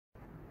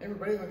Hey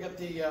everybody, we got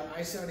the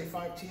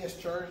i70TS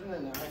charging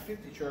and the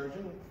i50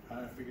 charging.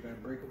 I figured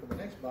I'd break open the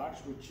next box,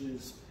 which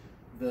is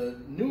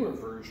the newer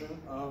version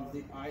of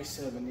the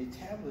i70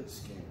 tablet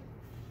scanner.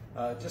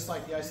 Just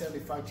like the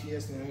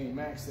i70TS and the i70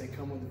 Max, they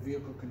come with a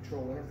vehicle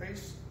control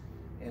interface,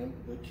 and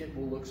the kit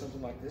will look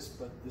something like this,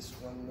 but this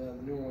one, the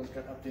newer one's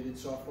got updated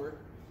software,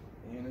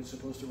 and it's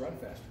supposed to run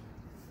faster.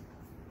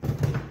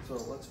 So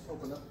let's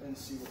open up and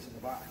see what's in the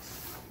box.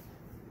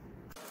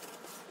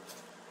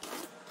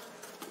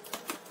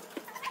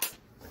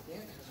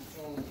 Again, it has its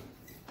own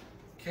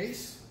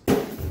case.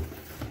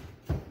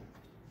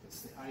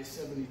 It's the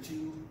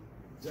i70II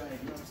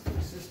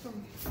Diagnostic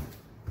System.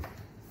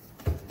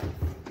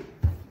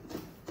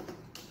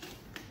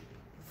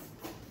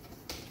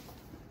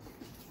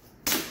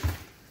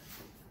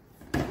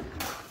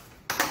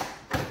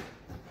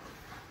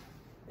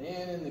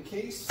 And in the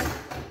case,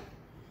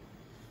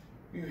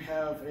 you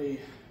have a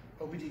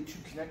OBD2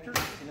 connector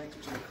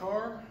connected to the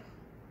car,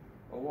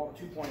 a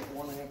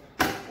 2.1 amp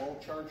wall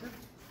charger,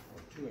 or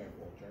 2 amp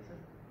wall charger,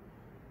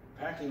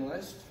 packing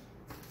list,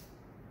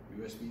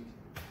 USB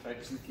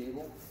Type-C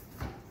cable,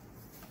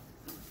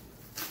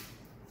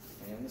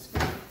 and the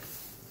scanner.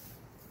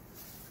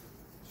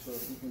 So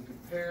if you can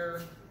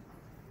compare,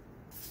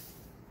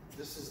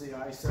 this is the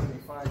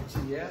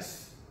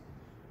i70TS.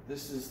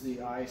 This is the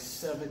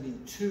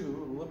i70II, a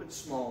little bit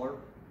smaller.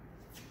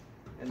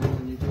 And then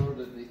when you go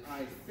to the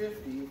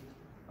i50,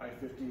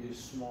 i50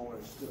 is smaller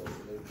still.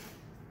 So they're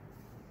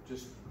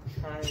just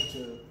trying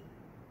to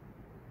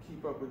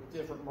keep up with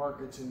different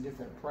markets and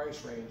different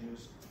price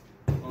ranges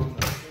on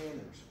the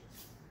scanners.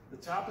 The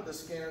top of the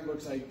scanner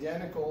looks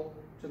identical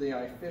to the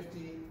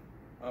i50,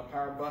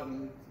 power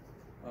button,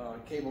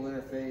 cable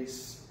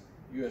interface,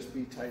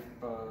 USB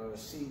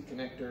Type-C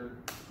connector,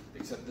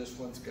 except this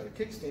one's got a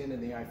kickstand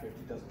and the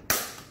i50 doesn't.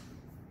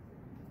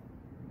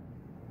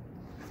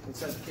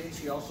 Inside the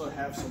case, you also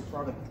have some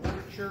product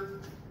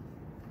literature.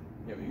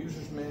 You have a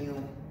user's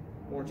manual,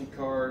 warranty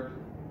card,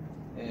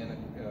 and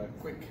a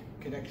quick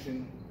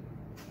connection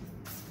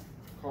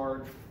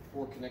card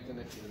for connecting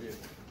it to the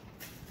vehicle.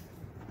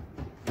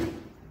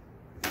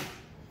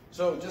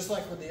 So just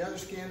like with the other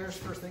scanners,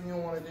 first thing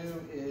you'll want to do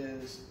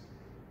is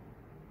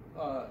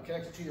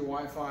connect it to your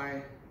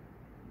Wi-Fi,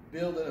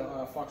 build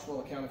a Foxwell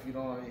account if you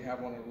don't already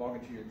have one, or log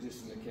into your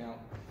existing account,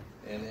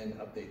 and then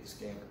update the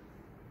scanner.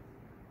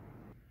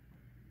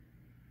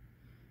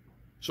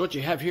 So what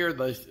you have here are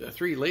the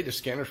three latest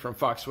scanners from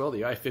Foxwell: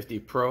 the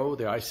i50 Pro,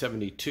 the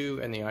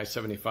i70II, and the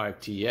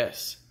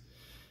i75TS.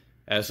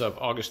 As of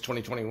August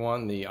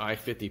 2021, the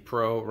i50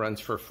 Pro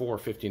runs for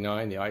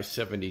 $459, the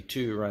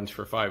i70II runs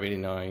for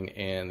 $589,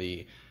 and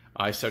the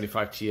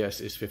i75TS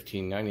is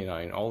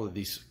 $1599. All of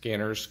these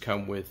scanners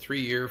come with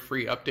 3-year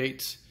free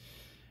updates,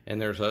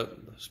 and there's a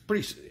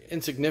pretty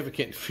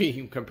insignificant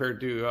fee compared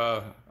to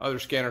other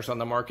scanners on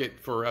the market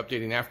for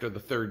updating after the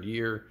 3rd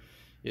year.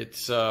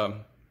 It's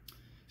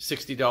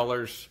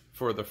 $60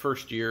 for the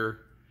first year.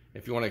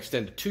 If you want to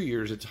extend to 2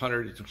 years, it's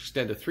 $100. If you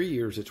extend to 3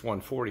 years, it's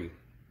 $140.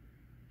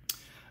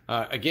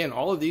 Again,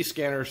 all of these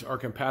scanners are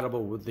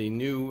compatible with the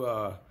new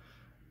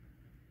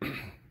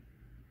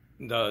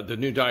the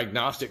new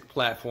diagnostic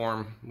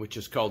platform, which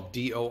is called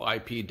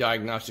DOIP,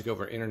 Diagnostic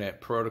over Internet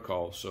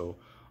Protocol. So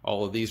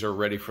all of these are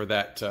ready for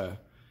that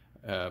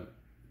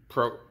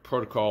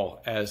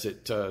protocol as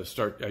you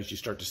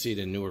start to see it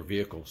in newer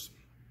vehicles.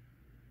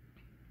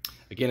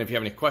 Again, if you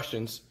have any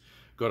questions,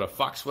 go to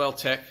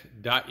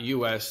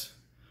foxwelltech.us,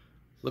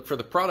 look for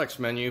the products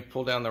menu,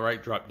 pull down the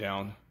right drop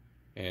down,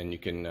 and you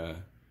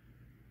can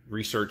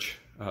research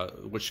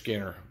which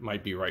scanner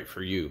might be right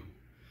for you.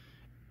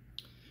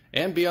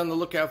 And be on the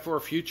lookout for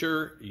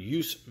future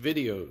use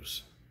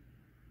videos,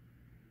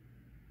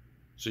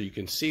 so you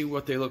can see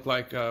what they look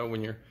like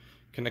when you're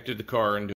connected to the car and